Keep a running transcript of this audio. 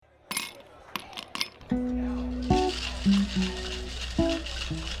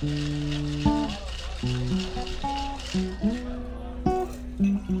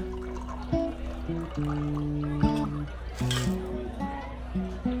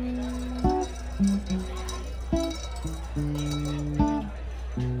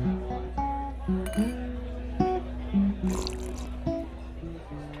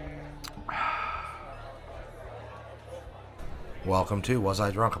Welcome to Was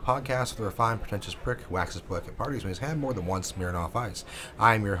I Drunk, a podcast with a refined, pretentious prick who waxes poetic at parties when he's had more than one Smirnoff Ice.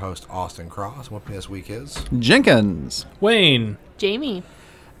 I am your host, Austin Cross. With me this week is... Jenkins. Wayne. Jamie.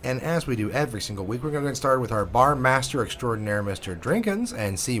 And as we do every single week, we're going to get started with our bar master extraordinaire, Mr. Drinkins,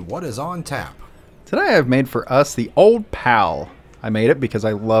 and see what is on tap. Today I've made for us the Old Pal. I made it because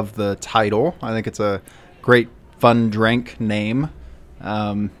I love the title. I think it's a great, fun drink name.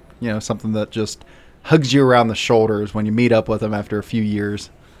 Something that just hugs you around the shoulders when you meet up with them after a few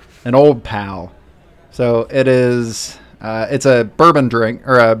years. An Old Pal. So it is, it's a bourbon drink,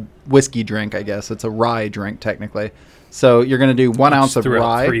 or a whiskey drink, I guess. It's a rye drink, technically. So you're going to do 1 ounce of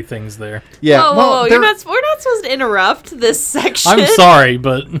rye. Three things there. Yeah. Whoa. We're not supposed to interrupt this section. I'm sorry,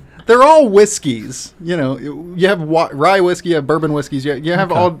 but... They're all whiskeys. You know, you have rye whiskey, you have bourbon whiskeys, you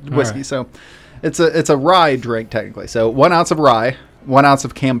have all whiskey. Right. So it's a rye drink, technically. So 1 ounce of rye, 1 ounce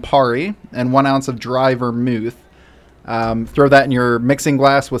of Campari, and 1 ounce of dry vermouth. Throw that in your mixing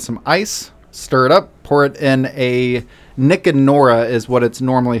glass with some ice. Stir it up. Pour it in a Nick and Nora is what it's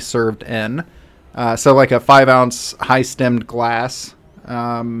normally served in. So like a 5 ounce high-stemmed glass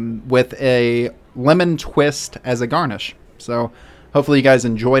with a lemon twist as a garnish. So hopefully you guys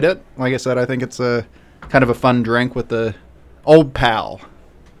enjoyed it. Like I said, I think it's a kind of a fun drink with the Old Pal.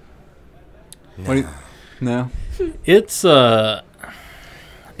 Nah. No? It's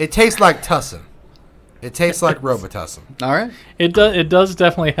It tastes like Tussin. It tastes like Robitussin. All right. It does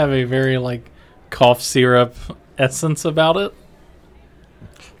definitely have a very like cough syrup essence about it.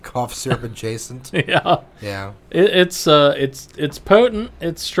 Cough syrup adjacent. Yeah. Yeah. It's potent.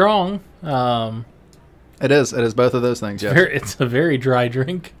 It's strong. It is. It is both of those things. Yes. It's a very dry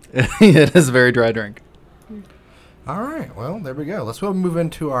drink. It is a very dry drink. All right. Well, there we go. Let's move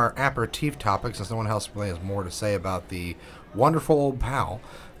into our aperitif topic since no one else really has more to say about the wonderful Old Pal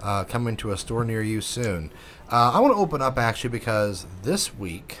coming to a store near you soon. I want to open up actually because this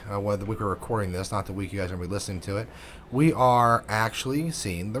week, the week we're recording this, not the week you guys are going to be listening to it, we are actually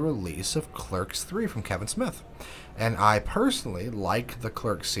seeing the release of Clerks 3 from Kevin Smith. And I personally like the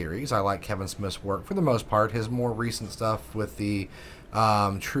Clerks series. I like Kevin Smith's work for the most part. His more recent stuff with the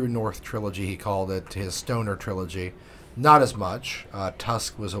True North trilogy, he called it, his Stoner trilogy. Not as much.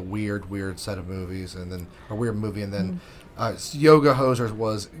 Tusk was a weird set of movies, and then a weird movie, and then Yoga Hosers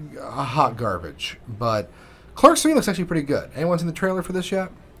was hot garbage. But Clerks 3 looks actually pretty good. Anyone seen the trailer for this yet?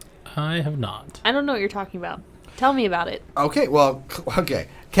 I have not. I don't know what you're talking about. Tell me about it. Okay.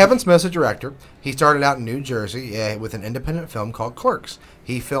 Kevin Smith's a director. He started out in New Jersey with an independent film called Clerks.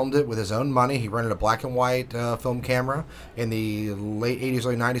 He filmed it with his own money. He rented a black and white film camera in the late 80s,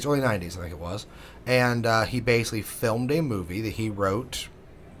 early 90s, I think it was. And he basically filmed a movie that he wrote,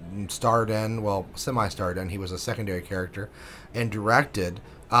 semi-starred in. He was a secondary character, and directed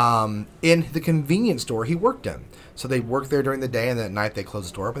in the convenience store he worked in. So they worked there during the day, and then at night they closed the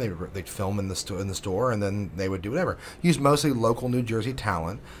store up, and they'd film in the store, and then they would do whatever. Used mostly local New Jersey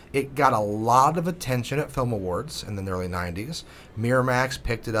talent. It got a lot of attention at film awards in the early 90s. Miramax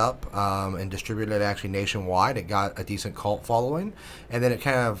picked it up and distributed it actually nationwide. It got a decent cult following, and then it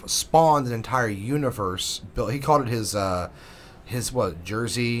kind of spawned an entire universe. He called it his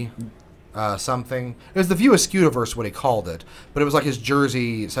Jersey... something. It was the View Askewniverse, what he called it, but it was like his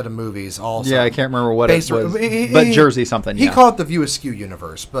Jersey set of movies. Also, yeah, I can't remember what it was, but Jersey something. He called it the View Askew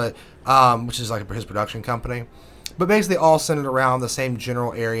universe, but which is like his production company. But basically, all centered around the same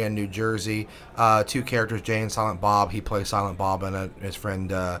general area in New Jersey. Two characters, Jay and Silent Bob. He plays Silent Bob in it. His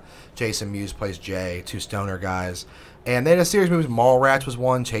friend Jason Mewes plays Jay. Two stoner guys. And they had a series of movies. Mallrats was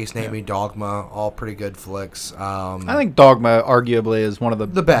one. Chase Name, Dogma, all pretty good flicks. I think Dogma arguably is one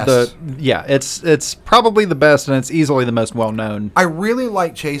of the best. It's probably the best, and it's easily the most well known. I really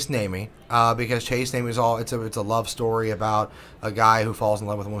like Chase Namey because Chase Namey is it's a love story about a guy who falls in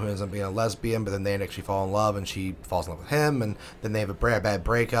love with a woman who ends up being a lesbian, but then they actually fall in love, and she falls in love with him, and then they have a bad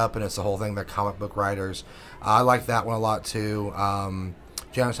breakup, and it's the whole thing. They're comic book writers. I like that one a lot too.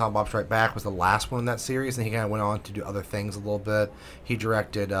 Jay and Silent Bob Strike Back was the last one in that series, and he kind of went on to do other things a little bit. He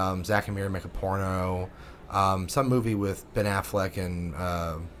directed Zack and Miri Make a Porno, some movie with Ben Affleck and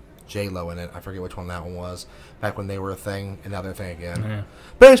J-Lo in it. I forget which one that one was. Back when they were a thing, and now they're a thing again. Yeah.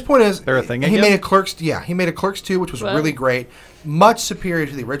 But his point is, They're a thing he again? made a Clerks. Yeah, he made a Clerks 2, which was Well. really great, much superior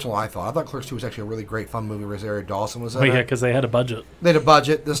to the original. I thought Clerks 2 was actually a really great, fun movie. Rosario Dawson was in Oh yeah, it. because they had a budget. They had a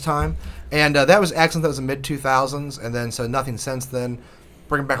budget this time, and that was excellent. That was in mid 2000s, and then so nothing since then.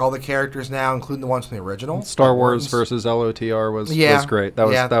 Bringing back all the characters now, including the ones from the original. Star Wars Ones. versus LOTR was great.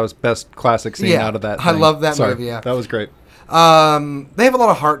 Yeah. That was best classic scene Yeah, out of that. I thing. love that Sorry, movie, yeah. that was great. They have a lot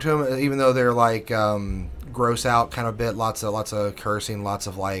of heart to them, even though they're like gross out kind of bit. Lots of cursing, lots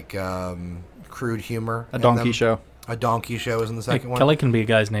of like crude humor. A in donkey them. show. A donkey show is in the second one. Kelly can be a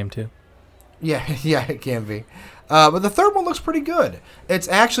guy's name too. Yeah, yeah, it can be. But the third one looks pretty good. It's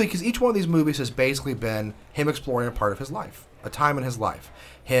actually because each one of these movies has basically been him exploring a part of his life, a time in his life.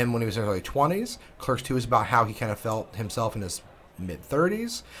 Him when he was in his early 20s. Clerks 2 is about how he kind of felt himself in his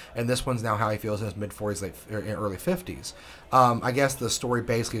mid-30s, and this one's now how he feels in his mid-40s, early 50s. I guess the story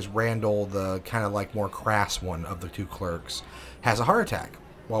basically is Randall, the kind of like more crass one of the two clerks, has a heart attack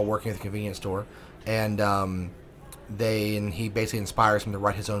while working at the convenience store, and he basically inspires him to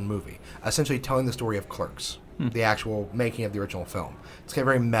write his own movie, essentially telling the story of Clerks, the actual making of the original film. It's kind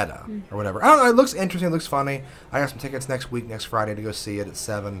of very meta or whatever. I don't know. It looks interesting. It looks funny. I got some tickets next Friday to go see it at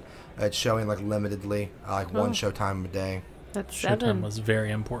 7. It's showing like limitedly, one showtime a day. That's Showtime 7. was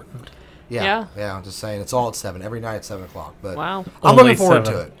very important. Yeah. I'm just saying. It's all at 7 every night at 7 o'clock. But Wow. I'm Only looking forward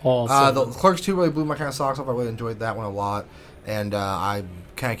 7. to it. All The 7. Clerks 2 really blew my kind of socks off. I really enjoyed that one a lot, and I'm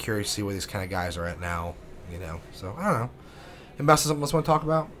kind of curious to see where these kind of guys are at now. So I don't know. Anybody else something else want to talk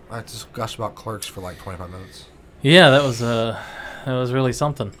about? I just gushed about Clerks for like 25 minutes. Yeah, that was really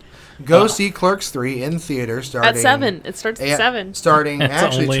something. Go see Clerks 3 in theaters starting At 7. It starts at 7. Starting It's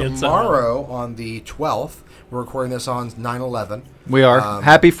actually only at 7. tomorrow on the 12th. We're recording this on 9/11. We are.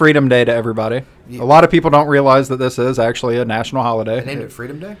 Happy Freedom Day to everybody. Yeah. A lot of people don't realize that this is actually a national holiday. They named it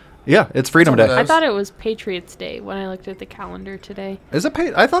Freedom Day. Yeah, it's Freedom Someone Day. does. I thought it was Patriots Day when I looked at the calendar today. Is it?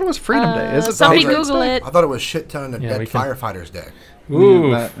 I thought it was Freedom Day. Is it somebody Patriots Google Day? it. I thought it was shit ton of Yeah, dead we can- firefighters day.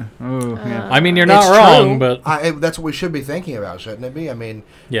 Ooh. Yeah. I mean, you're not It's wrong, true. but That's what we should be thinking about, shouldn't it be? I mean,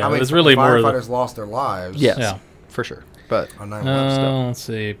 Yeah, how it many was really more firefighters lost their lives? Yes, Yeah. for sure. But on 9/11. let's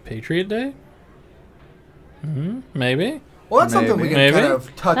see, Patriot Day. Maybe Well, that's something we can Maybe. kind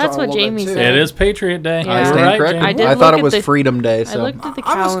of touch That's on a what little Jamie bit, too. said. it is Patriot Day. Yeah. I You're stand right, corrected. Jamie. I did I thought look it at was the- Freedom Day. I So looked at the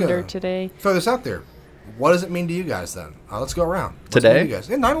I'm just calendar gonna- today. Throw this out there. What does it mean to you guys then? Let's go around. What's Today? it mean to you guys?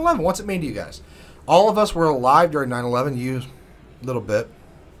 Yeah, 9/11. What's it mean to you guys? All of us were alive during 9/11. You, a little bit.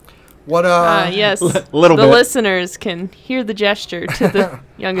 What? Yes. little the bit. listeners can hear the gesture to the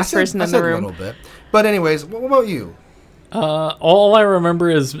youngest person I in said the a room. little bit. But anyways, what about you? All I remember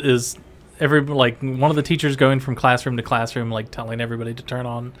is one of the teachers going from classroom to classroom, like telling everybody to turn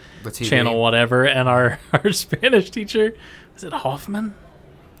on The TV. channel whatever, and our Spanish teacher, was it Hoffman?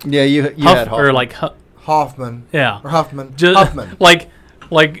 yeah, you had Or Hoffman. like Hoffman. yeah, Or Huffman. Just, Huffman. like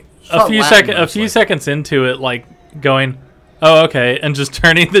felt Latin a few mostly. seconds into it, like going, oh okay, and just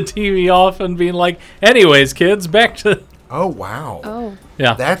turning the TV off and being like, anyways, kids, back to Oh wow. Oh.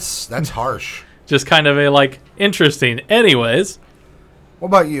 yeah, That's harsh. just kind of a like interesting. Anyways, What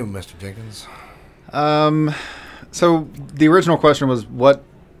about you, Mr. Jenkins? So the original question was what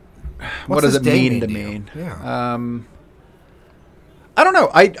What's does this it day mean to you? me? Yeah. I don't know.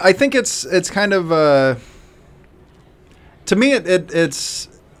 I think it's kind of to me it's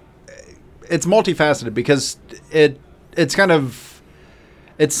multifaceted because it's kind of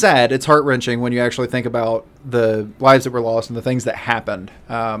it's sad, it's heart-wrenching when you actually think about the lives that were lost and the things that happened.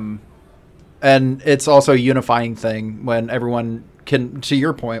 And it's also a unifying thing when everyone can, to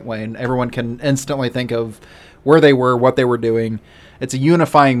your point, Wayne, everyone can instantly think of where they were, what they were doing. It's a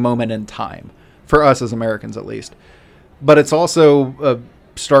unifying moment in time for us as Americans, at least. But it's also a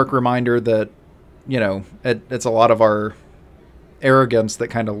stark reminder that, it's a lot of our arrogance that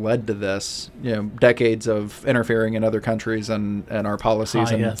kind of led to this, decades of interfering in other countries and our policies.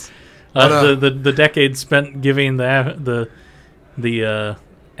 And yes, But, the decades spent giving the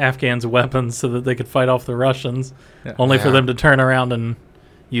Afghans weapons so that they could fight off the Russians, Yeah. only for Yeah. them to turn around and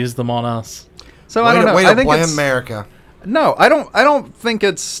use them on us. So I don't know. Way I to think blame it's, America. No, I don't think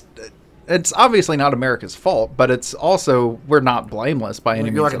it's obviously not America's fault, but it's also we're not blameless by any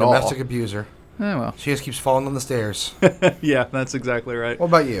You're means like a at all. domestic abuser. Oh, well. She just keeps falling on the stairs. Yeah, that's exactly right. What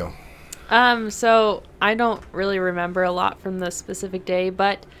about you? So I don't really remember a lot from this specific day,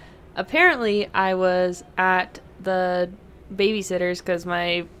 but apparently I was at the babysitters because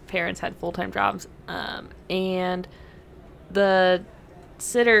my parents had full-time jobs, and the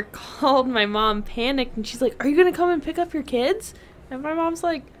sitter called my mom, panicked, and she's like, "Are you gonna come and pick up your kids?" And my mom's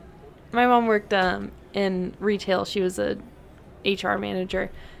like, my mom worked in retail. She was a HR manager.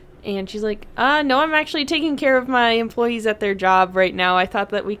 And she's like, no, I'm actually taking care of my employees at their job right now. I thought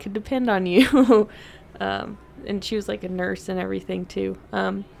that we could depend on you. And she was like a nurse and everything too.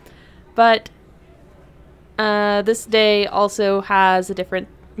 But this day also has a different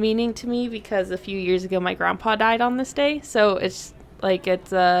meaning to me because a few years ago my grandpa died on this day. So it's like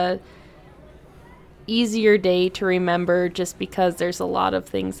it's a easier day to remember just because there's a lot of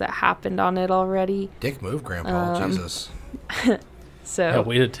things that happened on it already. Dick move, Grandpa. Jesus. So Yeah,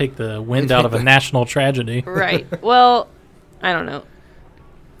 way to take the wind out of a national tragedy. Right. Well, I don't know.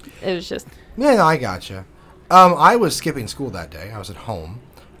 It was just... Yeah, no, I gotcha. I was skipping school that day. I was at home.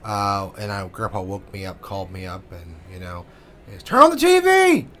 And Grandpa woke me up, called me up, and, he said, turn on the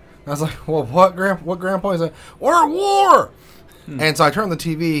TV! And I was like, well, what, Grandpa? He's like, we're at war! And so I turned on the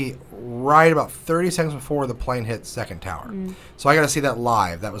TV right about 30 seconds before the plane hit second tower. So I got to see that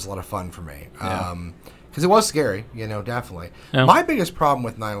live. That was a lot of fun for me. Yeah. Because it was scary, definitely. Yeah. My biggest problem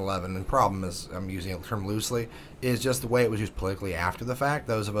with 9/11, and problem is, I'm using the term loosely, is just the way it was used politically after the fact,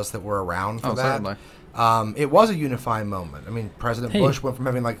 those of us that were around for that. Certainly. It was a unifying moment. I mean, President Bush went from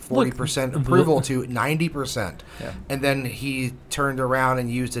having like 40% approval to 90%. Yeah. And then he turned around and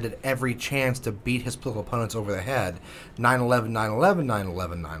used it at every chance to beat his political opponents over the head. 9/11, 9/11,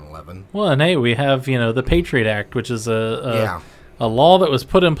 9/11, 9/11. Well, and hey, we have, the Patriot Act, which is a law that was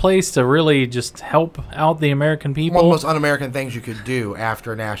put in place to really just help out the American people. One of the most un-American things you could do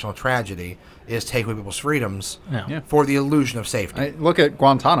after a national tragedy is take away people's freedoms for the illusion of safety. Look at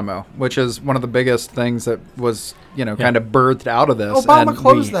Guantanamo, which is one of the biggest things that was, kind of birthed out of this. Obama and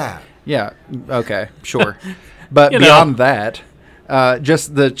closed that. Yeah, okay, sure. But beyond that,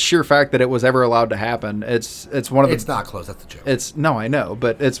 just the sheer fact that it was ever allowed to happen, it's one of the... It's not closed, that's a joke. No, I know,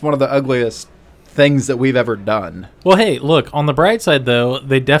 but it's one of the ugliest things that we've ever done. Well, hey, look, on the bright side, though,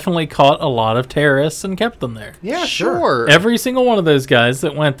 they definitely caught a lot of terrorists and kept them there. Yeah, sure. Every single one of those guys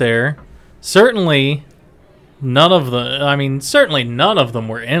that went there, certainly none of them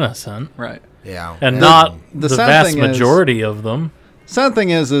were innocent. Right. Yeah. And not the the sad vast thing is- majority of them. Sad thing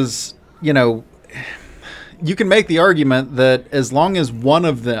is, you can make the argument that as long as one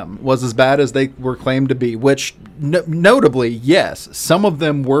of them was as bad as they were claimed to be, which notably, yes, some of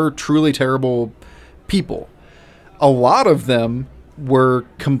them were truly terrible people. A lot of them were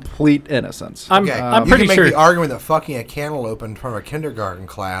complete innocents. I'm You pretty can make sure. the argument that fucking a cantaloupe in front of a kindergarten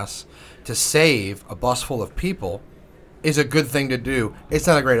class to save a bus full of people is a good thing to do. It's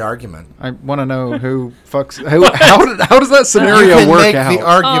not a great argument. I want to know who fucks... How does that scenario you can work make out? the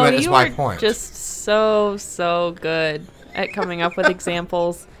argument is you my are point. just so good at coming up with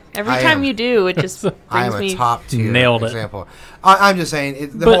examples. Every I time am. you do, it just I brings am a me... top tier Nailed it. example. I'm just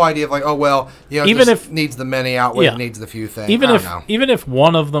saying the But whole idea of like, oh well, even just if- needs the many outweigh Yeah. needs the few thing. Even I if don't know. even if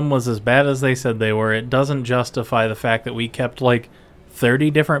one of them was as bad as they said they were, it doesn't justify the fact that we kept like 30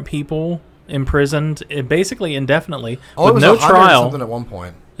 different people imprisoned, basically indefinitely, it with was no 100 trial. something at one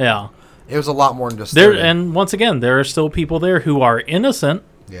point. Yeah, It was a lot more than just there 30. and once again, there are still people there who are innocent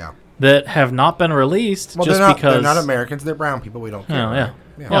yeah. that have not been released Well, just they're because not Americans. They're brown people. We don't care. Oh, yeah.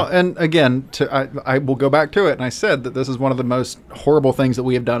 right? Well, and again, I will go back to it, and I said that this is one of the most horrible things that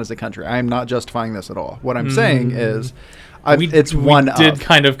we have done as a country. I am not justifying this at all. What I'm saying is, it's one did of.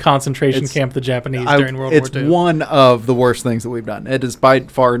 kind of concentration It's- camp the Japanese during World War It's II. one of the worst things that we've done. It is by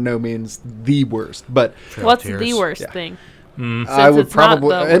far no means the worst, but Trail What's tears. the worst Yeah. thing? I would it's not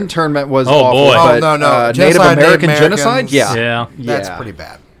probably the worst. internment was Oh, awful. boy. But, Oh, no. Native Genocide, American Native genocide, Americans. Yeah. That's Yeah. pretty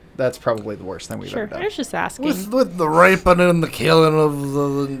bad. That's probably the worst thing we've Sure, ever I done. was just asking. With the raping and the killing of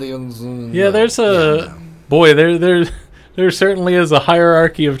the Indians. And, Yeah, there's a boy. There certainly is a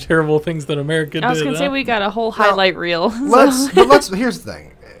hierarchy of terrible things that America did. I was gonna say we got a whole highlight reel. so- Let's. Here's the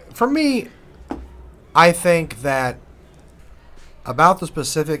thing. For me, I think that about the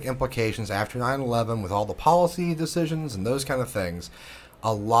specific implications after 9/11, with all the policy decisions and those kind of things,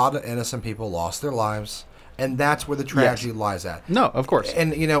 a lot of innocent people lost their lives, and that's where the tragedy lies at. No, of course.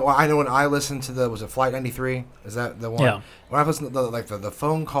 And I know when I listened to was it Flight 93? Is that the one? Yeah. When I listened to the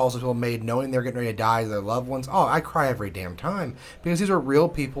phone calls that people made, knowing they're getting ready to die to their loved ones, I cry every damn time because these were real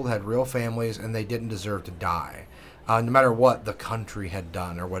people that had real families and they didn't deserve to die, no matter what the country had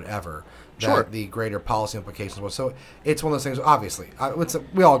done or whatever. Sure. The greater policy implications was. So it's one of those things. Obviously,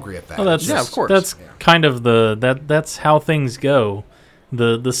 we all agree with that. Well, that's Yeah, of course. That's kind of that's how things go.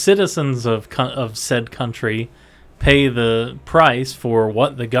 The citizens of said country pay the price for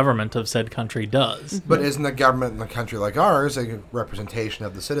what the government of said country does. But isn't the government in a country like ours a representation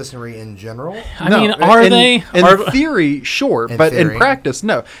of the citizenry in general? I No, mean, are they? In Are, theory, sure, In but theory. in practice,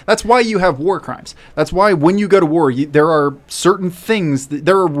 no. That's why you have war crimes. That's why when you go to war, there are certain things,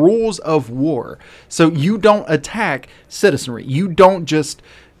 there are rules of war. So you don't attack citizenry. You don't just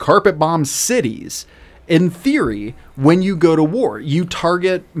carpet bomb cities. In theory, when you go to war, you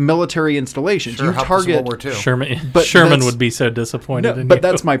target military installations. Sure, You helped us in target World War II. Sherman that's- would be so disappointed in but you.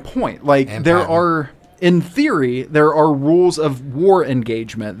 that's my point. Like And there Patton. are, in theory, there are rules of war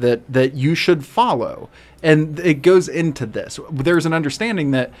engagement that you should follow, and it goes into this. There's an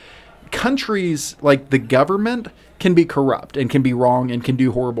understanding that countries, like the government, can be corrupt and can be wrong and can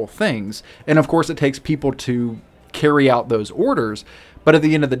do horrible things, and of course, it takes people to carry out those orders. But at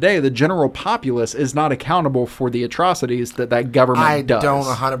the end of the day, the general populace is not accountable for the atrocities that government I does. don't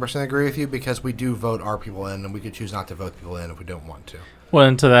 100% agree with you because we do vote our people in, and we could choose not to vote people in if we don't want to. Well,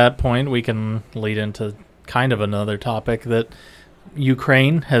 and to that point, we can lead into kind of another topic that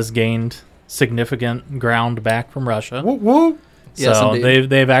Ukraine has gained significant ground back from Russia. Woo woo! Yes, So indeed.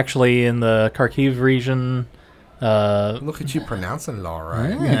 they've actually in the Kharkiv region. Look at you pronouncing it all right.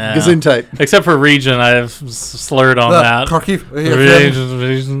 Yeah. Gesundheit. Except for region, I've slurred on that. Kharkiv.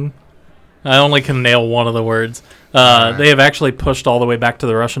 Region. I only can nail one of the words. Right. They have actually pushed all the way back to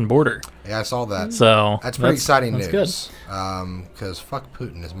the Russian border. Yeah, I saw that. So That's pretty exciting that's news. Because fuck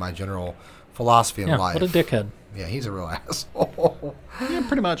Putin is my general philosophy in Yeah, life. what a dickhead. Yeah, he's a real asshole. Yeah,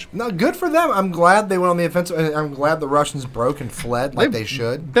 pretty much. No, good for them. I'm glad they went on the offensive. I'm glad the Russians broke and fled like they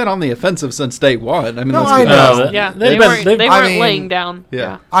should. Been on the offensive since day one. I mean, No, let's I be know. honest. Yeah, They've they been- weren't, they've- they I weren't mean- laying down.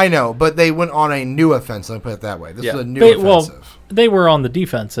 Yeah. I know, but they went on a new offense. Let me put it that way. This Yeah. is a new offensive. They were on the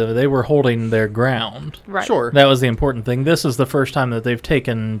defensive. They were holding their ground. Right. Sure. That was the important thing. This is the first time that they've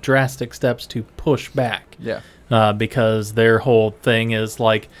taken drastic steps to push back. Yeah. Because their whole thing is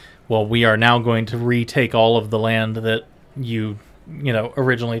like, well, we are now going to retake all of the land that you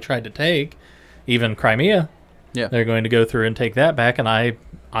originally tried to take, even Crimea. Yeah. They're going to go through and take that back, and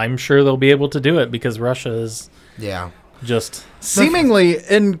I'm sure they'll be able to do it because Russia is Yeah. just Seemingly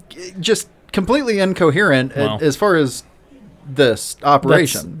just completely incoherent Well, as far as this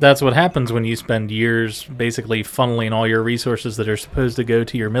operation. That's what happens when you spend years basically funneling all your resources that are supposed to go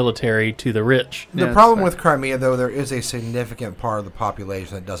to your military to the rich. The Yeah, that's problem fair. with Crimea, though, there is a significant part of the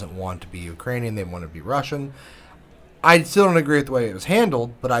population that doesn't want to be Ukrainian. They want to be Russian. I still don't agree with the way it was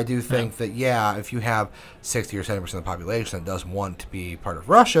handled, but I do think that, if you have 60 or 70% of the population that does want to be part of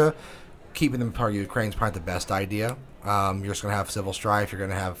Russia, keeping them part of Ukraine is probably the best idea. You're just going to have civil strife. You're going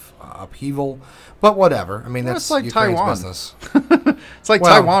to have upheaval. But whatever. I mean, Well, that's it's like Ukraine's Taiwan. business. It's like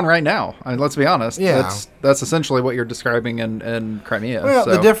Well- Taiwan right now. I mean, let's be honest. Yeah. That's essentially what you're describing in Crimea. Well,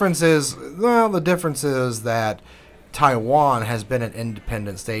 so. the difference is that Taiwan has been an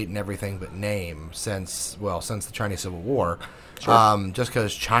independent state in everything but name since the Chinese Civil War. Sure. Just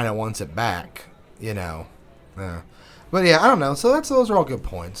because China wants it back, Yeah. But yeah, I don't know. So those are all good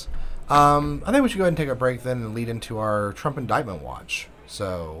points. I think we should go ahead and take a break then and lead into our Trump indictment watch.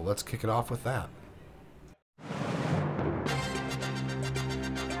 So let's kick it off with that.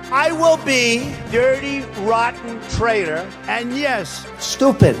 I will be dirty, rotten traitor, and yes,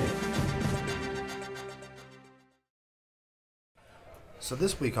 Stupid. So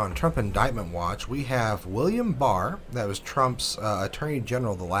this week on Trump Indictment Watch, we have William Barr, that was Trump's Attorney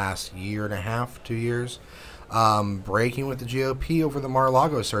General the last year and a half, 2 years, breaking with the GOP over the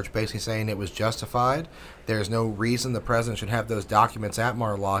Mar-a-Lago search, basically saying it was justified. There's no reason the president should have those documents at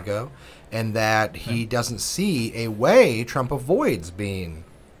Mar-a-Lago, and that he doesn't see a way Trump avoids being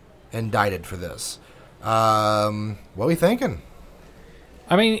indicted for this. What are we thinking?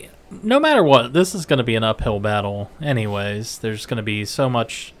 I mean, no matter what, this is going to be an uphill battle anyways. There's going to be so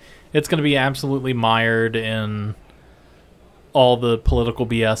much. It's going to be absolutely mired in all the political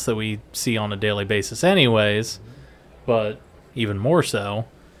BS that we see on a daily basis anyways, but even more so.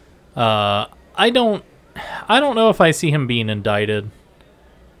 I don't know if I see him being indicted.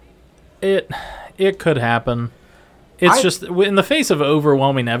 It could happen. It's just in the face of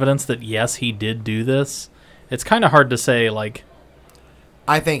overwhelming evidence that yes, he did do this. It's kind of hard to say like.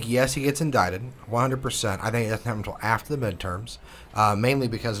 I think, yes, he gets indicted, 100%. I think it doesn't happen until after the midterms, mainly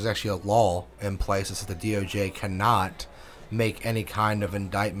because there's actually a law in place that says the DOJ cannot make any kind of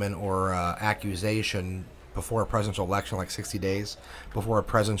indictment or accusation before a presidential election, like 60 days before a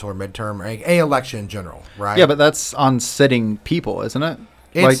presidential or midterm, or any election in general, right? Yeah, but that's on sitting people, isn't it?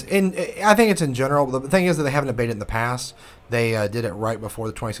 It's I think it's in general. The thing is that they haven't debated it in the past. They did it right before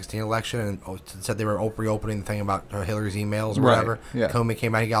the 2016 election and said they were reopening the thing about Hillary's emails or Right, whatever. yeah. Comey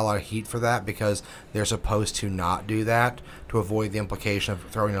came out. He got a lot of heat for that because they're supposed to not do that to avoid the implication of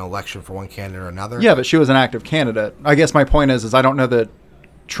throwing an election for one candidate or another. Yeah, but she was an active candidate. I guess my point is I don't know that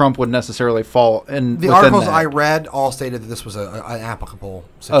Trump would necessarily fall in The within articles that. I read all stated that this was an applicable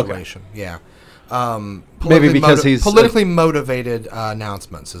situation. Yeah. Maybe because he's politically motivated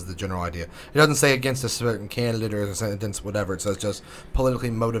announcements is the general idea. It doesn't say against a certain candidate or against whatever. It says just politically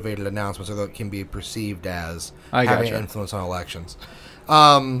motivated announcements that can be perceived as having influence on elections.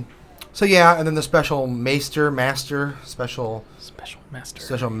 So yeah, and then the special master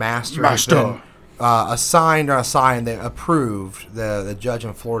assigned that approved the judge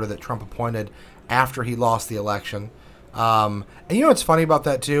in Florida that Trump appointed after he lost the election. And you know what's funny about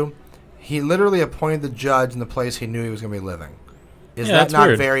that too? He literally appointed the judge in the place he knew he was going to be living. Is that not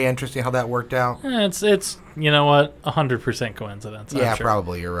weird? Very interesting how that worked out? It's you know what, 100% coincidence. Yeah, sure.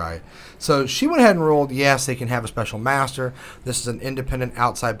 Probably, you're right. So she went ahead and ruled, yes, they can have a special master. This is an independent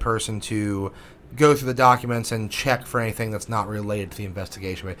outside person to go through the documents and check for anything that's not related to the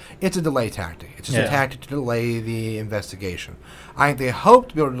investigation. It's a delay tactic. It's just a tactic to delay the investigation. I think they hope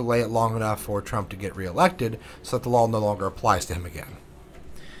to be able to delay it long enough for Trump to get reelected so that the law no longer applies to him again.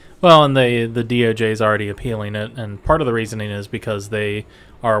 Well, and the DOJ is already appealing it, and part of the reasoning is because they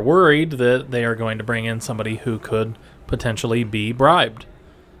are worried that they are going to bring in somebody who could potentially be bribed.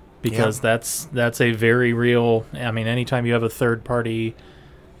 Because that's a very real... I mean, anytime you have a third-party,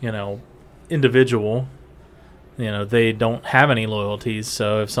 individual, they don't have any loyalties,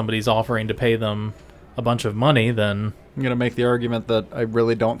 so if somebody's offering to pay them a bunch of money, then... I'm going to make the argument that I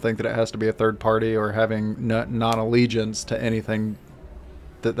really don't think that it has to be a third party or having non-allegiance to anything.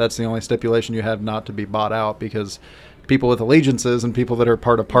 That's the only stipulation you have not to be bought out, because people with allegiances and people that are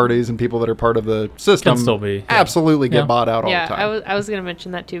part of parties and people that are part of the system can still be absolutely get bought out all the time. Yeah, I was going to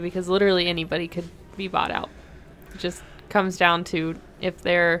mention that too, because literally anybody could be bought out. It just comes down to if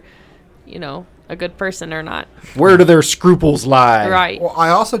they're, a good person or not. Where do their scruples lie? Right. Well, I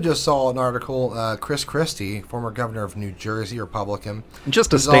also just saw an article, Chris Christie, former governor of New Jersey, Republican.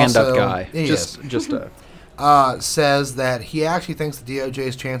 Just a stand-up guy. Says that he actually thinks the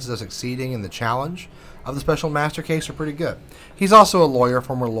DOJ's chances of succeeding in the challenge of the special master case are pretty good. He's also a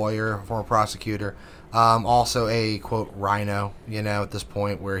former prosecutor, also a, quote, rhino, at this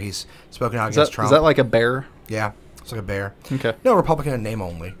point, where he's spoken out against Trump. Is that like a bear? Yeah, it's like a bear. Okay. No, Republican in name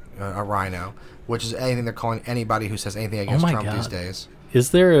only, a rhino, which is anything they're calling anybody who says anything against Trump these days.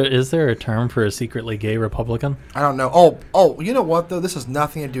 Is there a term for a secretly gay Republican? I don't know. Oh, you know what, though? This has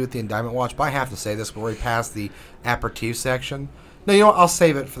nothing to do with the indictment watch, but I have to say this. We're already past the aperitif section. No, you know what? I'll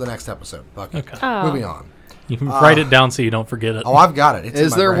save it for the next episode. Okay. Moving on. You can write it down so you don't forget it. Oh, I've got it.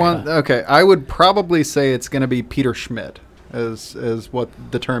 Is there one? Okay, I would probably say it's going to be Peter Schmidt is what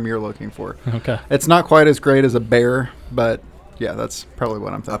the term you're looking for. Okay. It's not quite as great as a bear, but yeah, that's probably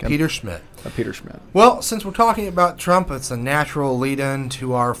what I'm thinking. Peter Schmidt. Peter Schmidt. Well, since we're talking about Trump, it's a natural lead-in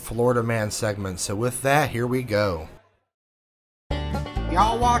to our Florida Man segment. So with that, here we go.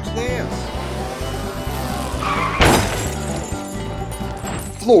 Y'all watch this.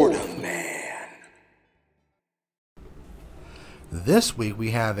 Florida Man. This week we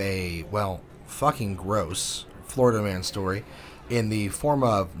have a, fucking gross Florida Man story in the form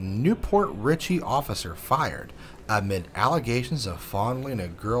of Newport Richey officer fired amid allegations of fondling a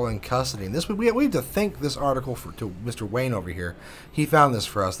girl in custody. And this week, we have to thank this article to Mr. Wayne over here. He found this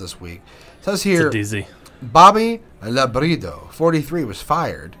for us this week. It says here, it's a doozy. Bobby Labrido, 43, was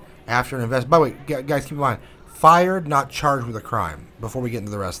fired after an investigation. By the way, guys, keep in mind, fired, not charged with a crime, before we get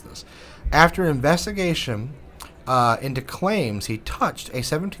into the rest of this. After an investigation into claims he touched a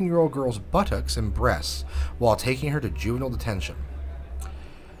 17-year-old girl's buttocks and breasts while taking her to juvenile detention.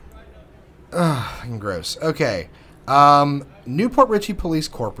 Ugh, gross. Okay. Newport Richey Police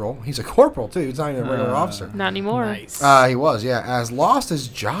Corporal. He's a corporal, too. He's not even a regular officer. Not anymore. Nice. He was, yeah. Has lost his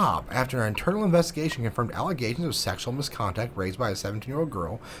job after an internal investigation confirmed allegations of sexual misconduct raised by a 17-year-old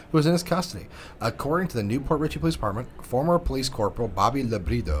girl who was in his custody. According to the Newport Richey Police Department, former police corporal Bobby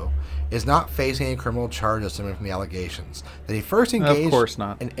Labrido is not facing any criminal charges stemming from the allegations. That he first engaged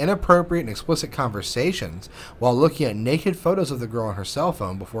in inappropriate and explicit conversations while looking at naked photos of the girl on her cell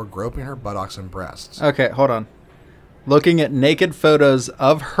phone before groping her buttocks and breasts. Okay, hold on. Looking at naked photos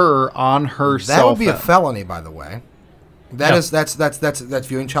of her on her cell phone. That would be a felony, by the way. That's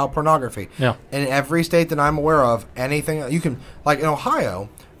viewing child pornography. Yeah. In every state that I'm aware of, anything you can, like in Ohio,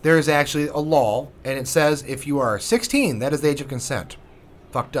 there is actually a law, and it says if you are 16, that is the age of consent.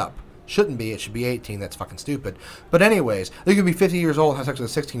 Fucked up. Shouldn't be. It should be 18. That's fucking stupid. But anyways, you can be 50 years old and have sex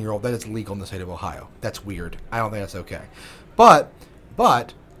with a 16-year-old. That is legal in the state of Ohio. That's weird. I don't think that's okay. But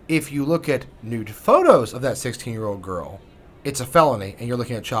if you look at nude photos of that 16-year-old girl, it's a felony, and you're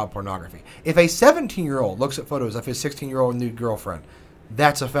looking at child pornography. If a 17-year-old looks at photos of his 16-year-old nude girlfriend,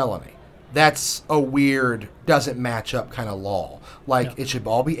 that's a felony. that's a weird, doesn't match up kind of law. Like, it should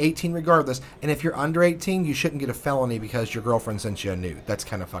all be 18 regardless. And if you're under 18, you shouldn't get a felony because your girlfriend sent you a nude. That's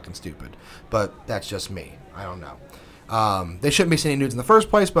kind of fucking stupid. But that's just me. I don't know. They shouldn't be sending nudes in the first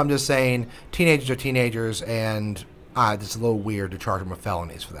place, but I'm just saying teenagers are teenagers, and it's a little weird to charge them with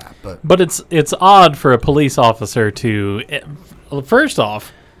felonies for that. But it's odd for a police officer to, first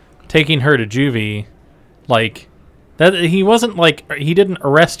off, taking her to juvie, like, that he wasn't, like, he didn't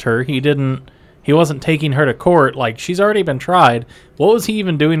arrest her. He wasn't taking her to court. Like, she's already been tried. What was he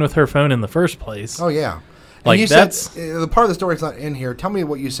even doing with her phone in the first place? Oh, yeah. Like, you that's... said, the part of the story's not in here. Tell me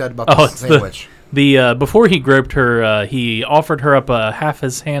what you said about the sandwich. Before he groped her, he offered her up half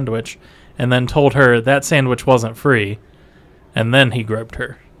his sandwich and then told her that sandwich wasn't free. And then he groped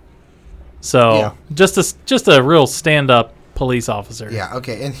her. So, just a real stand-up police officer. Yeah,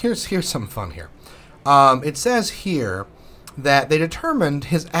 okay. And here's some fun here. It says here that they determined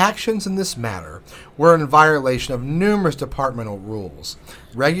his actions in this matter were in violation of numerous departmental rules,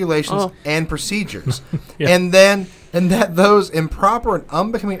 regulations, and procedures, and that those improper and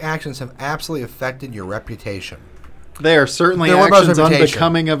unbecoming actions have absolutely affected your reputation. They are certainly actions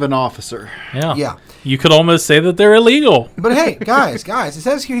unbecoming of an officer. Yeah. You could almost say that they're illegal. But hey, guys, it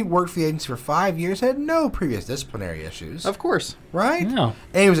says here he worked for the agency for 5 years, had no previous disciplinary issues. Of course. Right? Yeah.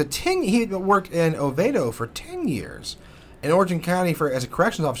 And he worked in Oviedo for 10 years. In Orange County as a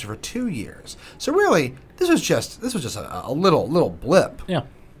corrections officer for 2 years. So really, this was just a little blip. Yeah.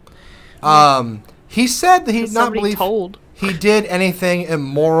 He said that he did not believe he did anything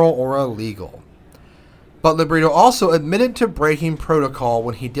immoral or illegal. But Librito also admitted to breaking protocol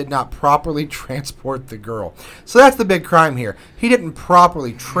when he did not properly transport the girl. So that's the big crime here. He didn't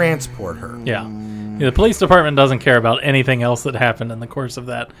properly transport her. Yeah. The police department doesn't care about anything else that happened in the course of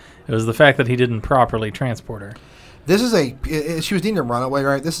that. It was the fact that he didn't properly transport her. This is she was deemed a runaway,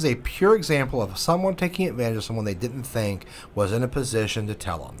 right? This is a pure example of someone taking advantage of someone they didn't think was in a position to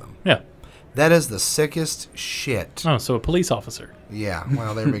tell on them. Yeah. That is the sickest shit. Oh, so a police officer. Yeah,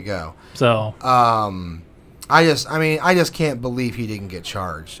 well, there we go. So. I just can't believe he didn't get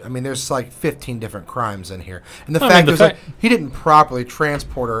charged. I mean, there's like 15 different crimes in here. And the fact that he didn't properly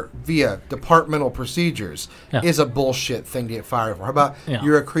transport her via departmental procedures is a bullshit thing to get fired for. How about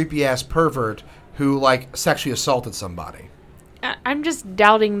you're a creepy-ass pervert who, like, sexually assaulted somebody? I'm just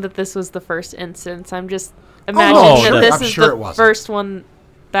doubting that this was the first instance. I'm just imagining that this is the first one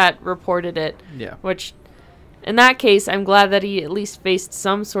that reported it. Yeah. Which, in that case, I'm glad that he at least faced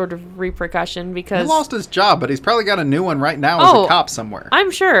some sort of repercussion because... He lost his job, but he's probably got a new one right now as a cop somewhere.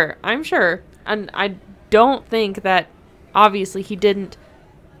 I'm sure. And I don't think that, obviously, he didn't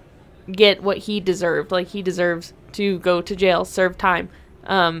get what he deserved. Like, he deserves to go to jail, serve time,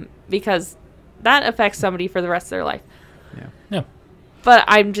 because that affects somebody for the rest of their life. Yeah. But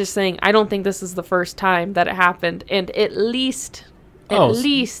I'm just saying, I don't think this is the first time that it happened, and at least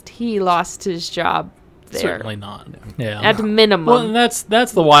he lost his job there. Certainly not. Yeah. At minimum. Well, and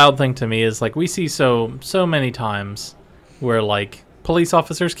that's the wild thing to me is, like, we see so many times where, like, police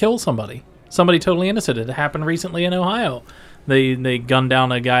officers kill somebody totally innocent. It happened recently in Ohio. They gunned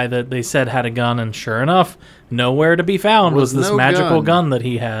down a guy that they said had a gun, and sure enough, nowhere to be found was this magical gun that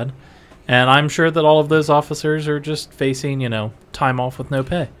he had. And I'm sure that all of those officers are just facing, time off with no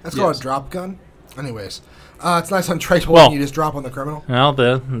pay. That's called a drop gun. Anyways, it's nice untraceable when you just drop on the criminal. Well,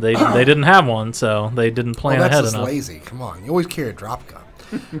 they didn't have one, so they didn't plan ahead enough. That's just lazy. Come on. You always carry a drop gun.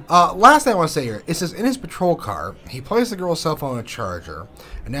 Last thing I want to say here, it says in his patrol car, he placed the girl's cell phone on a charger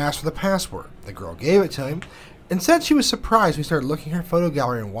and asked for the password. The girl gave it to him and said she was surprised when he started looking at her photo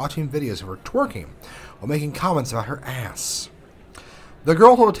gallery and watching videos of her twerking while making comments about her ass. The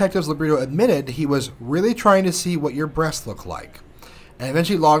girl told detectives Librito admitted he was really trying to see what your breasts look like, and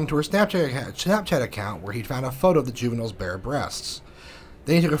eventually logged into her Snapchat account where he found a photo of the juvenile's bare breasts.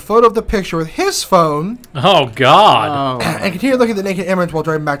 Then he took a photo of the picture with his phone. Oh, God. And continued looking at the naked image while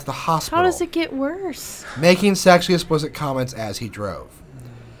driving back to the hospital. How does it get worse? Making sexually explicit comments as he drove.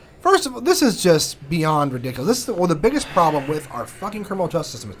 First of all, this is just beyond ridiculous. This is the biggest problem with our fucking criminal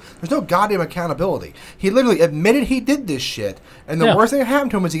justice system. There's no goddamn accountability. He literally admitted he did this shit, and the worst thing that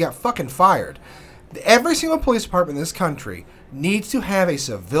happened to him is he got fucking fired. Every single police department in this country needs to have a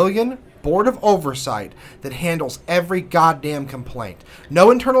civilian board of oversight that handles every goddamn complaint.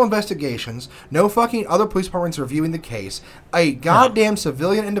 No internal investigations, no fucking other police departments reviewing the case. A goddamn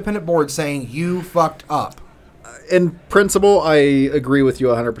civilian independent board saying you fucked up. In principle, I agree with you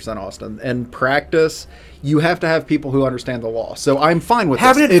 100%, Austin. In practice, you have to have people who understand the law. So I'm fine with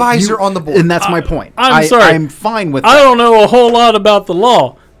have an advisor on the board. And that's my point. I'm sorry. I'm fine with that. I don't know a whole lot about the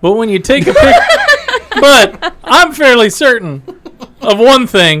law, but when you take a picture... But I'm fairly certain of one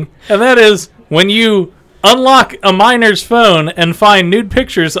thing, and that is when you unlock a minor's phone and find nude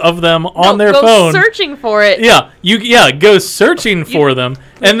pictures of them on their go phone. Searching for it. Go searching for them,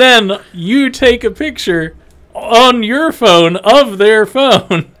 and then you take a picture on your phone of their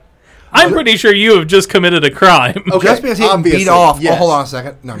phone. I'm pretty sure you have just committed a crime. Okay, Just because he didn't beat obviously, off. yes. Oh, hold on a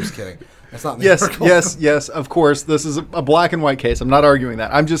second. No, I'm just kidding. That's not in the Yes, article. yes, of course. This is a black and white case. I'm not arguing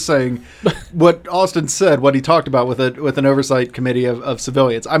that. I'm just saying what Austin said, what he talked about with an oversight committee of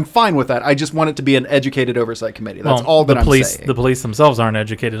civilians. I'm fine with that. I just want it to be an educated oversight committee. That's all that I'm saying. The police themselves aren't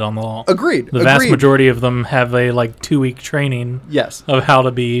educated on the law. Agreed. The vast majority of them have a 2-week training Yes. of how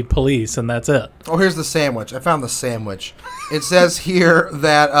to be police, and that's it. Oh, here's the sandwich. I found the sandwich. It says here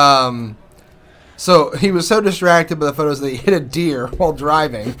that so he was so distracted by the photos that he hit a deer while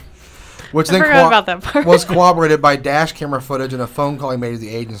driving, which I then forgot about that part. was corroborated by dash camera footage and a phone call he made to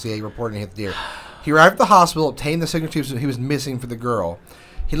the agency reporting he hit the deer. He arrived at the hospital, obtained the signatures that he was missing for the girl.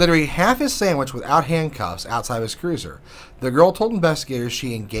 He literally ate half his sandwich without handcuffs outside of his cruiser. The girl told investigators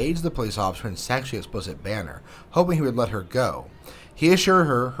she engaged the police officer in sexually explicit banner, hoping he would let her go. He assured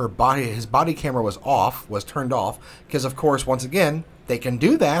her his body camera was turned off, because of course, once again, they can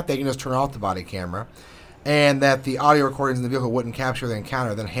do that. They can just turn off the body camera. And that the audio recordings in the vehicle wouldn't capture the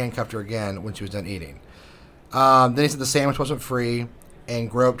encounter, then handcuffed her again when she was done eating. Then he said the sandwich wasn't free and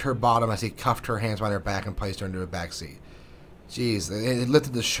groped her bottom as he cuffed her hands behind her back and placed her into a back seat. Jeez, it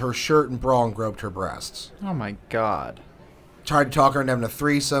lifted her shirt and bra and groped her breasts. Oh my God. Tried to talk her into having a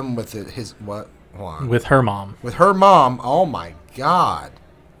threesome with his what? Hold on. With her mom. With her mom. Oh my God.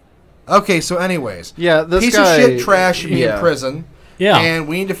 Okay, so anyways. Yeah, this piece guy, of shit trash should be in yeah. prison. Yeah. And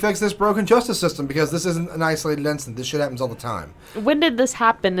we need to fix this broken justice system because this isn't an isolated incident. This shit happens all the time. When did this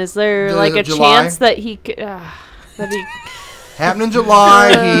happen? Is there a July? chance that he Happened in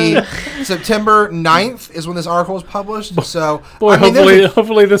July. September 9th is when this article was published. So, Boy, I mean,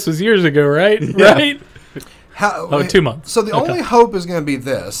 hopefully this was years ago, right? Yeah. Right? 2 months. So the only hope is going to be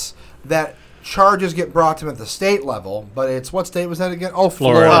this, that charges get brought to him at the state level, but it's, what state was that again? Oh,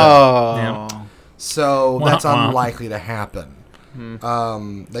 Florida. Oh. Yeah. So that's Wah-wah. unlikely to happen. They I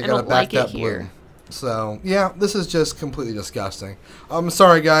got to don't back like that it blue. here. So, yeah, this is just completely disgusting. I'm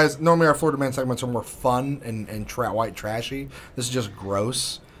sorry, guys. Normally our Florida Man segments are more fun and white trashy. This is just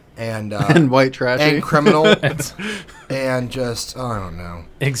gross and And white trashy. and criminal and just, I don't know.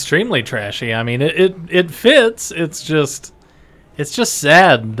 Extremely trashy. I mean, it fits. It's just